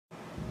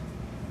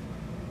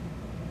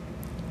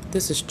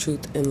This is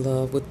Truth in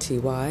Love with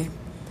TY.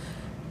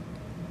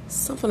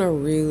 Something I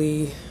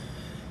really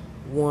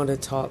want to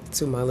talk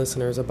to my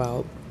listeners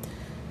about.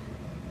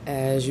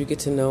 As you get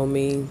to know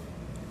me,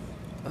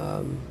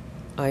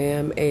 I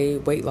am a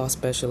weight loss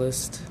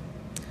specialist.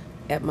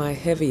 At my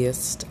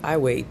heaviest, I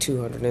weighed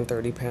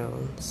 230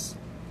 pounds.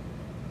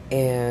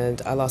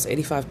 And I lost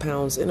 85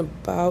 pounds in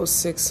about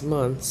 6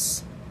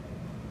 months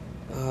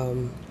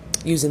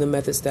using the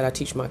methods that I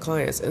teach my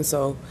clients. And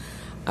so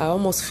I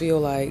almost feel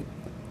like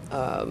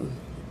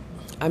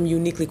I'm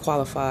uniquely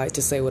qualified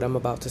to say what I'm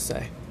about to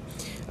say.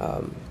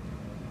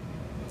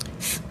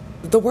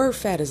 The word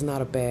fat is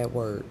not a bad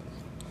word.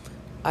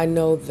 I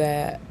know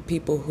that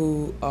people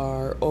who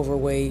are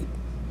overweight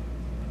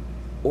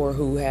or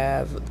who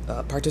have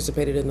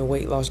participated in the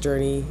weight loss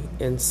journey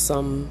in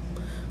some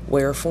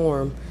way or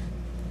form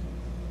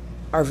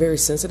are very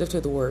sensitive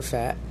to the word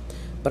fat.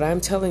 But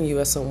I'm telling you,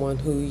 as someone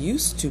who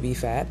used to be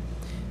fat,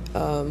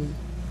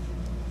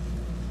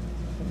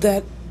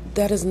 that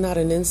is not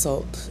an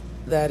insult.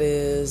 That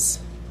is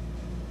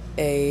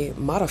a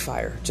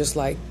modifier, just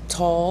like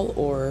tall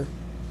or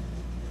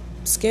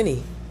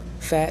skinny.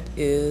 Fat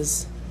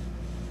is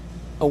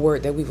a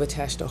word that we've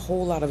attached a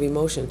whole lot of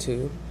emotion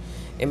to.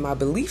 And my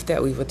belief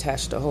that we've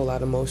attached a whole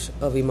lot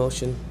of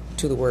emotion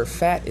to the word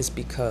fat is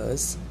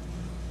because,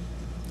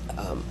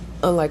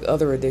 unlike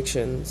other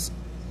addictions,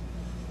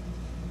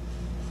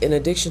 an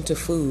addiction to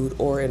food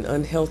or an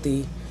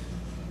unhealthy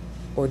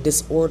or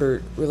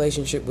disordered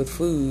relationship with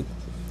food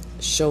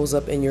shows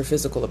up in your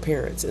physical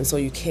appearance, and so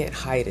you can't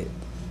hide it.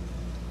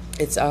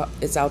 It's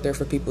out there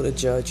for people to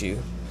judge you.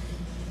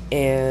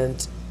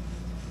 And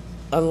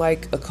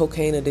unlike a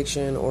cocaine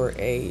addiction or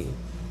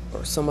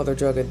some other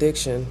drug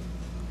addiction,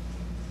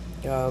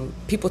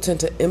 people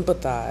tend to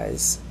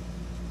empathize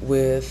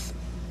with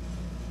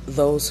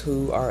those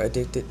who are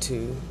addicted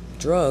to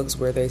drugs,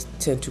 where they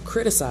tend to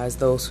criticize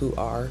those who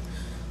are,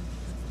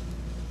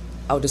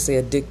 I would just say,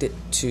 addicted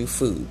to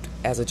food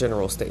as a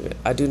general statement.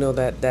 I do know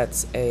that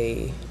that's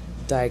a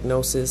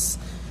diagnosis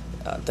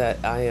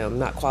that I am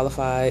not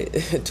qualified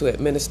to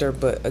administer,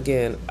 but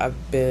again,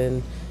 I've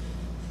been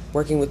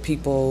working with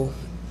people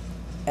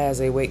as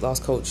a weight loss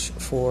coach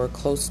for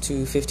close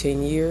to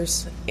 15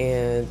 years,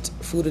 and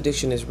food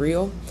addiction is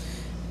real.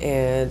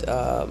 And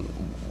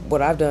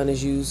what I've done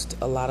is used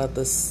a lot of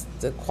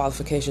the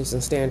qualifications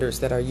and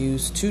standards that are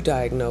used to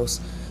diagnose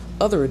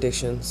other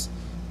addictions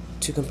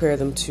to compare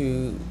them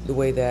to the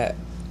way that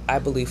I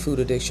believe food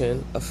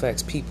addiction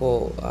affects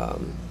people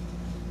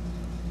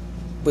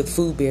with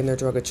food being their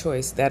drug of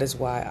choice. That is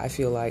why I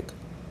feel like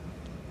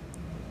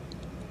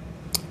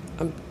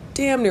I'm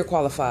damn near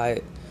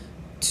qualified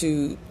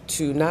to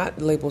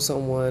not label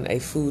someone a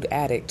food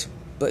addict,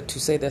 but to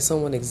say that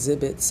someone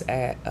exhibits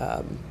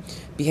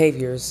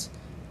behaviors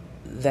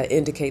that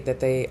indicate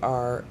that they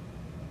are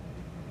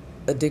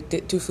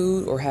addicted to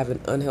food or have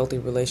an unhealthy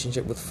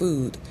relationship with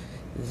food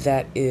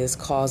that is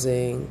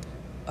causing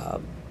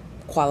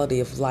quality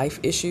of life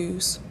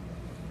issues,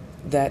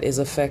 that is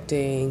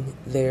affecting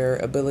their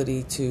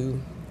ability to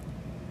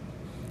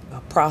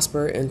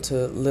prosper and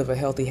to live a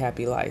healthy,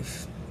 happy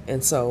life.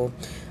 And so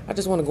I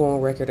just want to go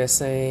on record as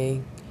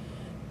saying,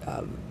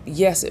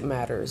 yes, it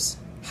matters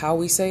how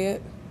we say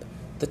it,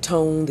 the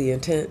tone, the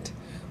intent,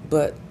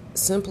 but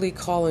simply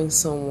calling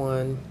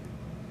someone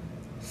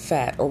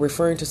fat or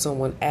referring to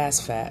someone as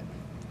fat,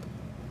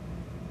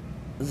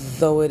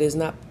 though it is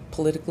not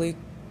politically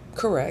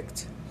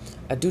correct,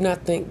 I do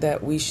not think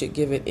that we should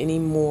give it any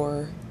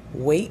more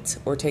weight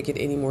or take it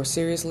any more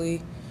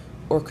seriously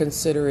or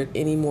consider it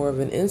any more of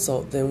an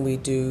insult than we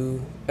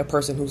do a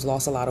person who's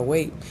lost a lot of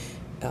weight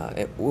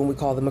when we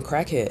call them a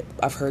crackhead.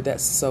 I've heard that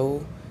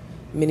so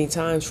many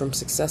times from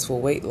successful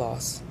weight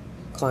loss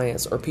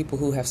clients or people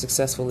who have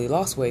successfully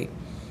lost weight,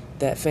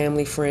 that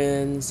family,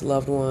 friends,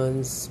 loved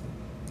ones,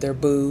 their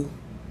boo,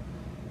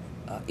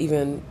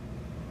 even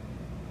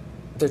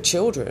their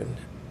children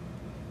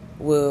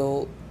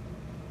will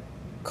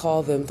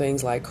call them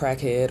things like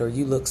crackhead or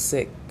you look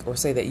sick, or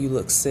say that you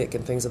look sick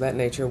and things of that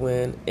nature,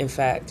 when in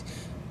fact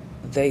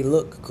they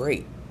look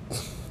great.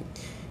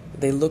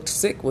 They looked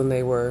sick when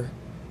they were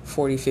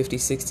 40, 50,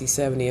 60,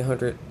 70,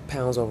 100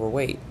 pounds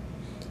overweight.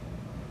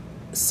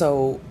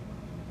 So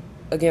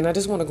again, I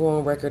just want to go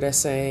on record as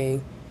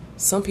saying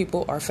some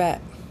people are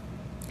fat.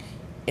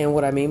 And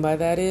what I mean by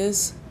that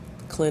is,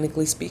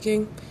 clinically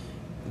speaking,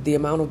 the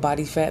amount of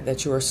body fat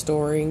that you are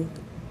storing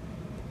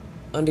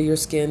under your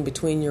skin,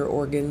 between your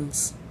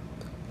organs,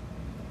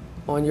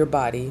 on your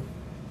body,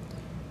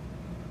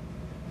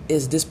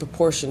 is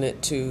disproportionate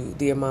to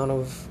the amount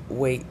of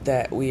weight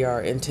that we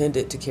are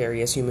intended to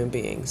carry as human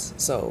beings.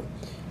 So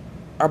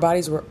our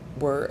bodies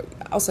were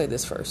I'll say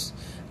this first.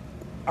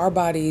 Our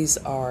bodies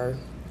are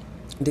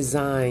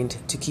designed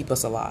to keep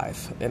us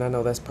alive. And I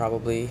know that's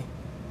probably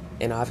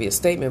an obvious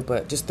statement,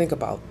 but just think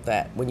about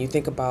that. When you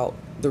think about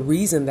the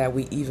reason that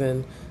we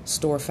even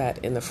store fat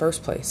in the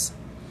first place,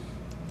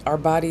 our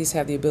bodies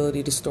have the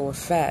ability to store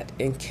fat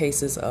in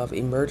cases of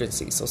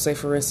emergency. So say,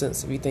 for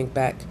instance, if you think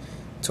back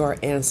to our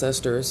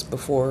ancestors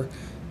before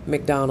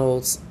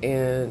McDonald's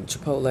and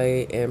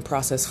Chipotle and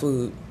processed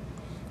food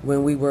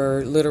when we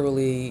were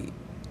literally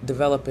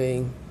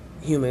developing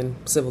human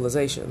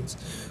civilizations.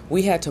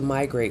 We had to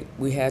migrate.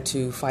 We had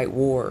to fight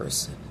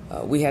wars.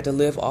 We had to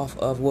live off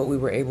of what we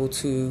were able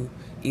to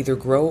either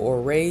grow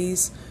or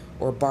raise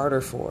or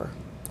barter for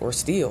or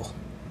steal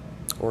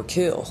or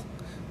kill,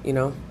 you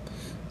know?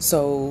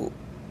 So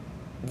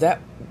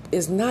that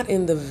is not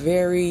in the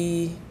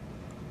very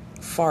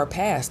far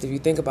past, if you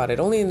think about it.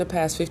 Only in the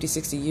past 50,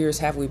 60 years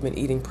have we been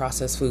eating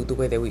processed food the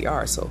way that we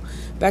are. So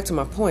back to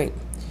my point,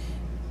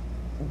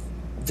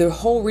 the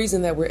whole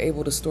reason that we're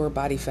able to store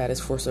body fat is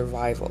for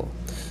survival.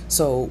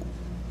 So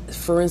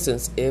for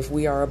instance, if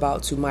we are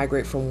about to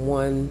migrate from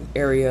one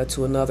area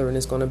to another and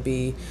it's going to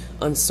be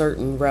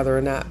uncertain whether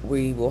or not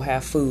we will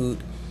have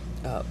food,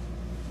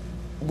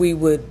 we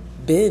would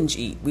binge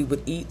eat. We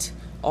would eat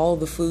all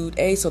the food,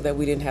 A, so that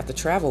we didn't have to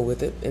travel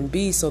with it, and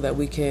B, so that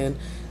we can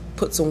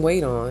put some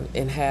weight on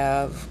and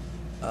have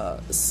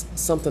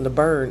something to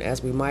burn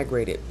as we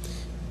migrated,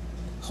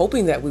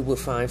 hoping that we would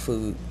find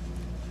food,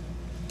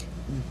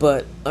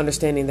 but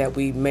understanding that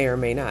we may or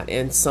may not.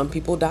 And some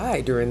people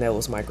died during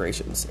those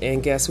migrations.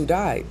 And guess who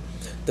died?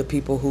 The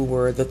people who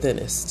were the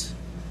thinnest,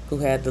 who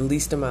had the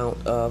least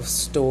amount of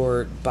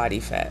stored body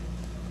fat.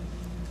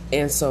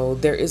 And so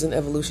there is an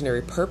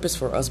evolutionary purpose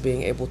for us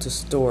being able to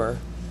store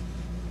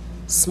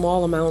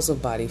small amounts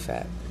of body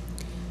fat.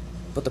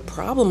 But the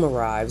problem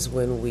arrives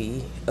when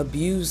we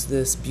abuse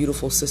this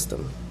beautiful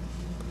system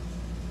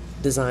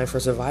designed for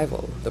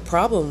survival. The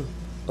problem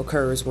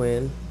occurs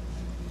when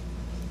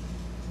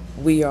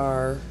we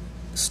are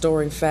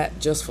storing fat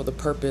just for the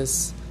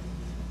purpose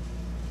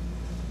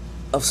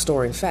of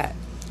storing fat.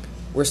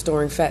 We're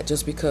storing fat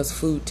just because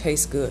food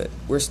tastes good.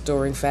 We're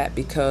storing fat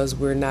because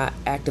we're not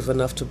active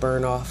enough to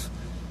burn off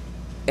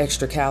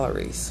extra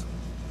calories.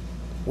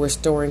 We're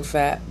storing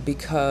fat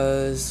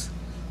because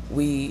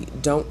we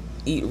don't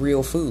eat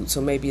real food.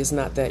 So maybe it's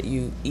not that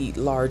you eat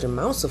large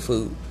amounts of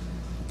food,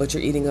 but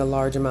you're eating a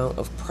large amount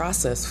of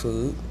processed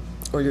food,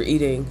 or you're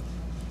eating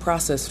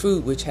processed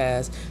food which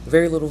has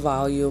very little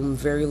volume,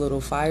 very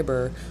little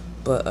fiber,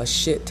 but a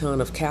shit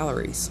ton of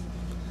calories.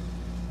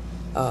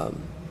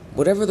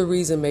 Whatever the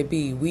reason may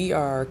be, we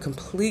are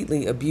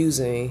completely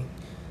abusing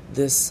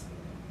this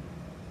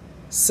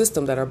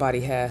system that our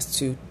body has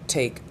to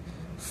take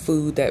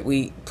food that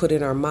we put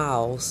in our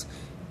mouths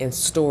and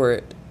store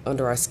it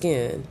under our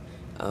skin.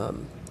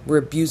 We're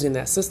abusing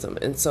that system.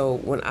 And so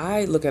when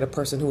I look at a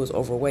person who is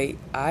overweight,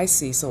 I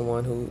see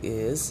someone who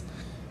is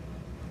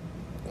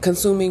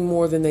consuming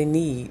more than they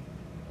need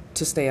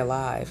to stay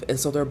alive. And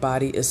so their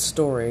body is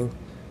storing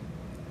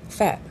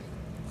fat.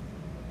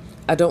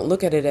 I don't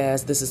look at it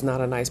as this is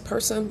not a nice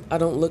person. I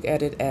don't look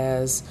at it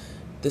as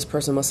this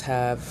person must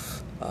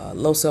have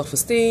low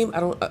self-esteem.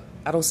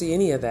 I don't see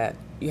any of that.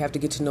 You have to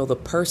get to know the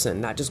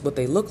person, not just what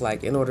they look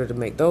like, in order to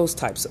make those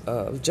types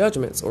of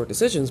judgments or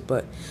decisions.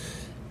 But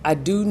I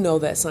do know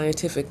that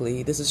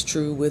scientifically, this is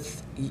true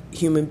with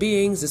human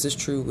beings. This is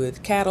true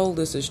with cattle.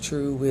 This is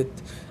true with,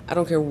 I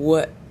don't care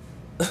what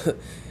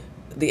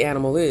the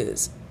animal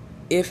is.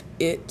 If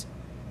it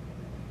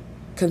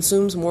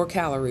consumes more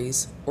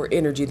calories or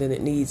energy than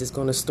it needs, it's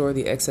going to store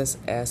the excess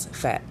as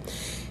fat.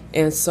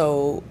 And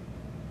so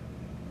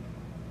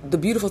the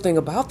beautiful thing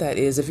about that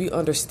is, if you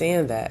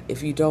understand that,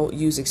 if you don't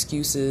use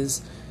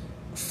excuses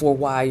for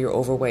why you're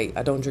overweight,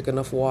 I don't drink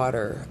enough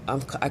water,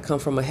 I come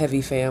from a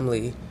heavy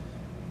family,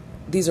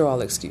 these are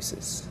all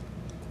excuses.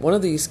 One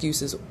of the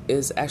excuses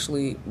is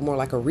actually more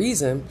like a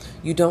reason.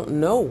 You don't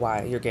know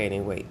why you're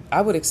gaining weight.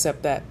 I would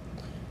accept that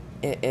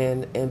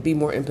and be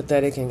more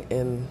empathetic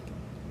and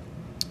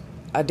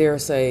I dare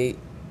say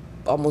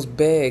almost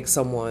beg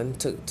someone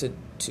to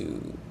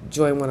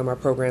join one of my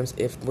programs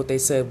if what they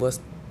said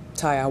was,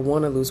 Ty, I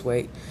want to lose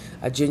weight.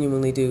 I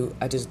genuinely do.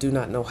 I just do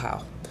not know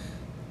how.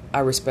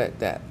 I respect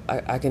that.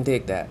 I can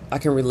dig that. I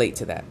can relate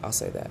to that. I'll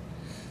say that.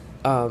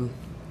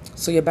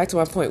 So yeah, back to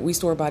my point. We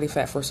store body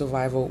fat for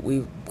survival.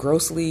 We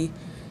grossly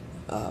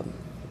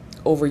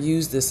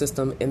overuse this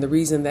system. And the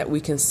reason that we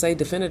can say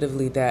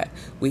definitively that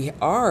we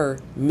are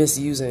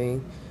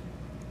misusing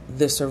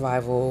this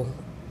survival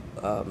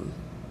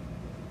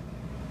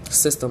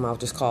system, I'll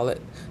just call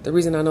it. The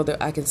reason I know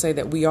that I can say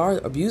that we are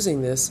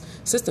abusing this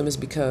system is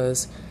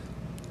because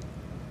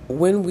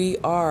when we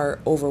are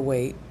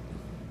overweight,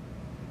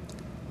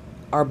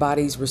 our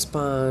bodies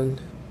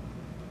respond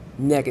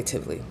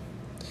negatively.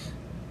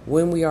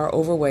 When we are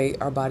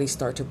overweight, our bodies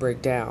start to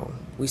break down.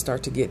 We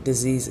start to get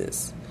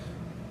diseases.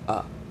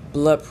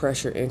 Blood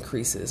pressure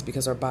increases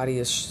because our body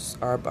is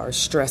are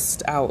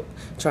stressed out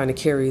trying to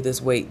carry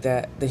this weight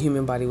that the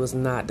human body was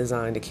not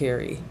designed to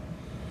carry.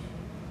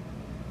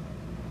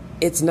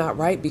 It's not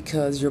right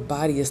because your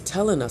body is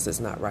telling us it's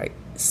not right.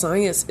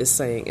 Science is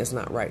saying it's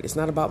not right. It's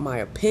not about my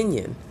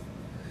opinion.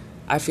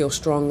 I feel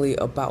strongly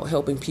about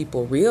helping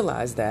people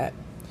realize that,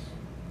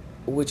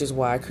 which is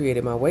why I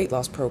created my weight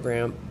loss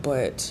program.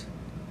 But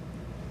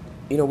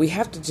we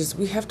have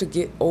to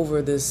get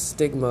over this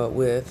stigma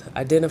with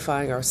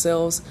identifying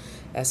ourselves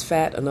as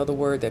fat. Another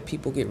word that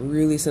people get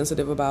really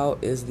sensitive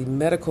about is the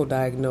medical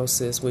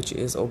diagnosis, which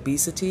is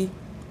obesity.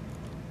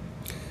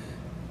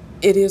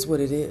 It is what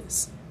it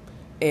is.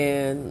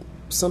 And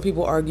some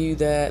people argue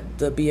that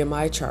the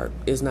BMI chart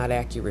is not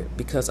accurate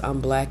because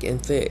I'm black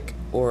and thick,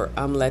 or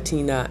I'm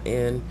Latina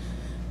and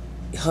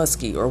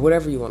husky, or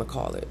whatever you want to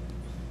call it.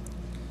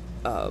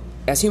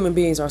 As human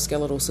beings, our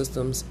skeletal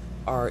systems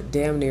are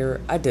damn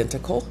near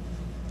identical.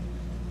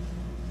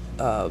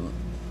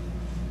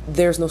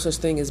 There's no such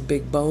thing as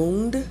big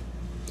boned,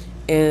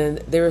 and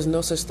there is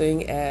no such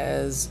thing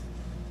as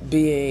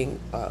being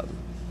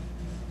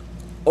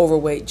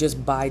overweight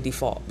just by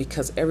default,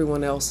 because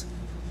everyone else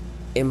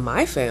in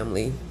my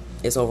family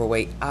is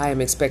overweight. I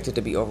am expected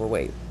to be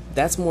overweight.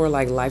 That's more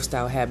like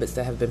lifestyle habits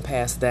that have been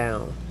passed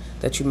down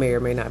that you may or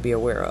may not be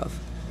aware of.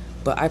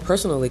 But I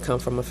personally come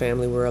from a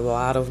family where a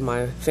lot of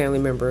my family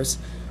members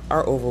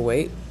are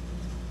overweight.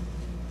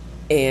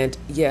 And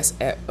yes,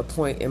 at a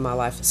point in my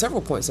life,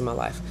 several points in my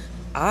life,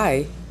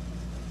 I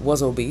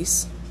was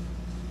obese.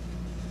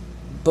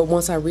 But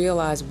once I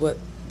realized what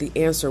the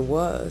answer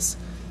was,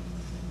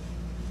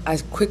 I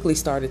quickly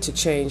started to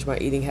change my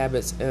eating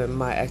habits and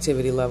my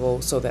activity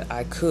level so that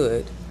I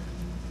could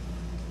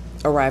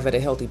arrive at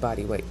a healthy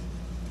body weight.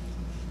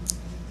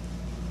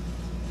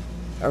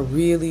 I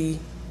really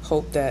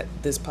hope that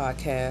this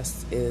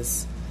podcast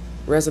is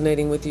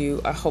resonating with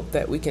you. I hope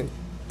that we can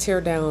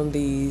tear down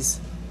these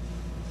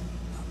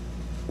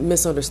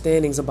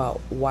misunderstandings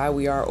about why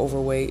we are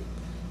overweight.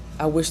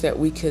 I wish that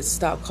we could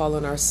stop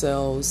calling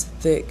ourselves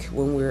thick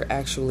when we're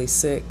actually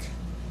sick.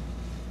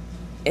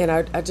 And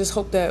I just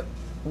hope that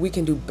we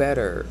can do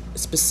better,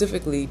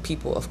 specifically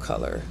people of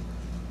color.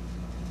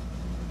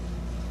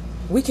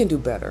 We can do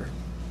better.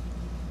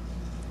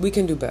 We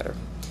can do better.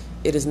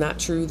 It is not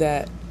true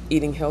that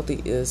eating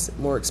healthy is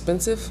more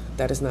expensive.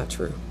 That is not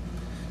true.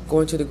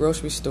 Going to the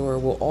grocery store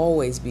will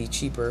always be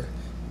cheaper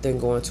than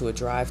going to a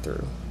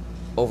drive-thru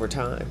over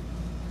time.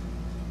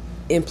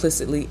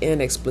 Implicitly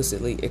and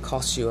explicitly, it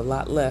costs you a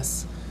lot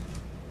less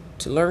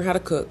to learn how to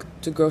cook,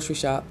 to grocery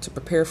shop, to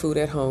prepare food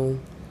at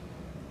home,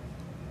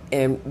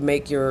 and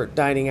make your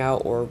dining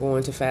out or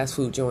going to fast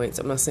food joints.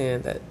 I'm not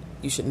saying that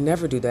you should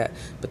never do that,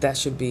 but that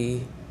should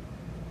be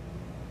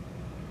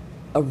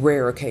a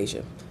rare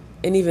occasion.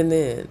 And even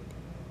then,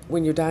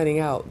 when you're dining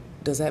out,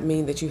 does that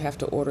mean that you have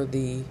to order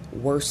the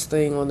worst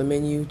thing on the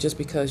menu just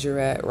because you're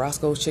at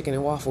Roscoe's Chicken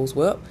and Waffles?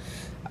 Well,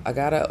 I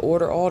gotta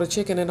order all the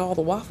chicken and all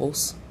the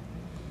waffles.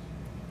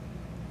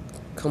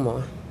 Come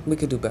on, we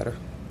could do better.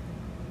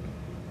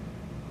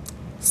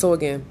 So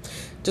again,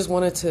 just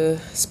wanted to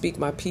speak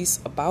my piece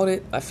about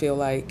it. I feel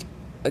like,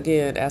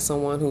 again, as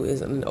someone who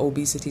is an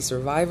obesity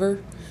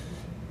survivor,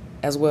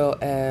 as well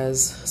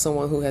as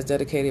someone who has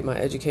dedicated my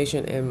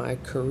education and my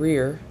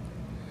career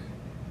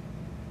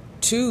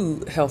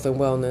to health and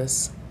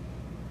wellness,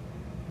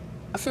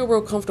 I feel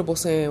real comfortable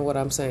saying what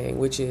I'm saying,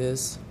 which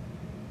is,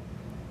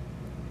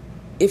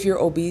 if you're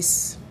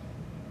obese,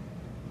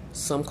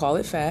 some call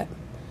it fat,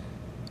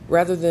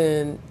 rather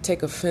than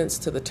take offense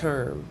to the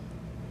term,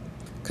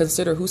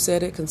 consider who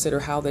said it, consider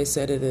how they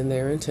said it and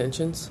their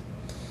intentions.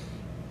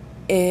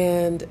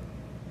 And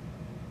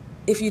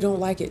if you don't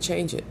like it,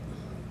 change it.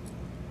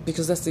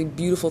 Because that's the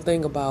beautiful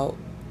thing about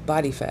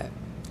body fat.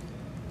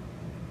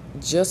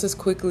 Just as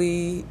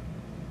quickly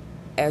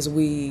as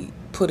we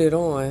put it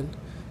on,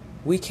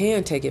 we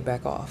can take it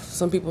back off.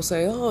 Some people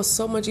say, oh, it's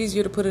so much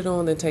easier to put it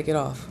on than take it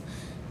off.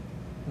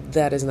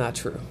 That is not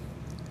true.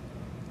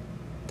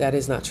 That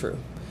is not true.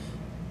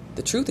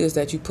 The truth is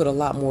that you put a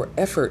lot more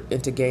effort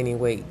into gaining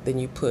weight than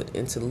you put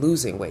into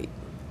losing weight.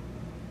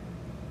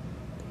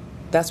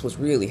 That's what's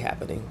really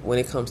happening when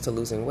it comes to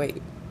losing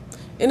weight.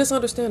 And it's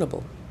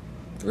understandable.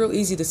 It's real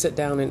easy to sit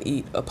down and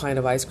eat a pint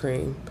of ice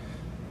cream,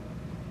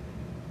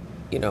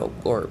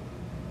 or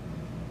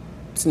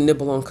to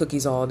nibble on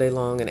cookies all day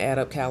long and add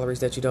up calories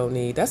that you don't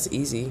need. That's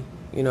easy,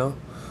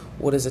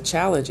 What is a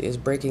challenge is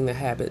breaking the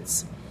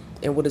habits.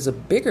 And what is a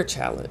bigger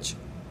challenge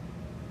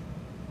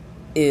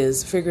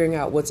is figuring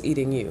out what's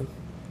eating you.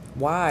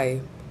 Why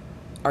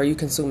are you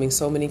consuming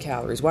so many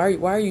calories? Why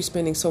are you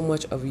spending so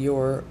much of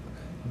your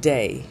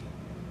day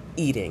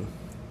eating?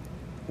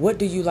 What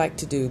do you like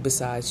to do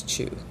besides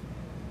chew?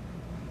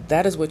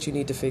 That is what you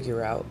need to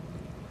figure out,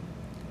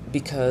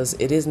 because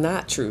it is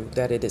not true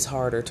that it is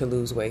harder to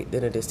lose weight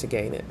than it is to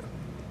gain it.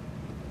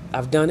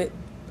 I've done it.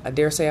 I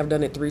dare say I've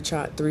done it three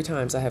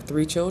times. I have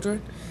 3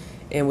 children,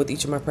 and with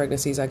each of my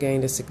pregnancies, I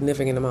gained a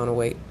significant amount of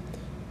weight.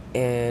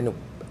 And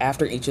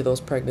after each of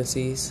those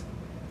pregnancies,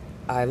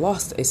 I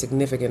lost a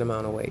significant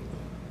amount of weight.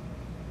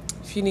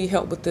 If you need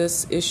help with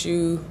this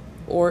issue,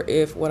 or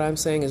if what I'm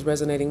saying is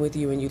resonating with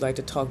you and you'd like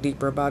to talk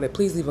deeper about it,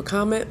 please leave a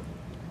comment.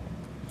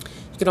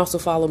 You can also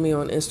follow me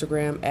on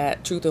Instagram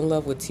at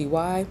truthandlovewithty.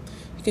 You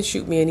can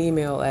shoot me an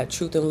email at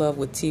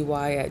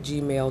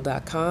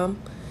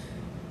truthandlovewithty@gmail.com.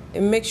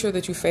 And make sure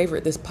that you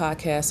favorite this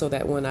podcast so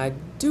that when I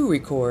do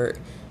record,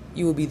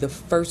 you will be the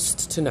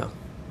first to know.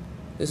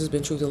 This has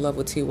been Truth and Love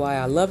with T.Y.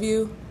 I love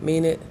you,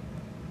 mean it.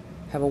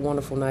 Have a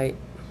wonderful night.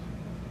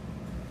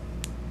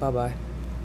 Bye-bye.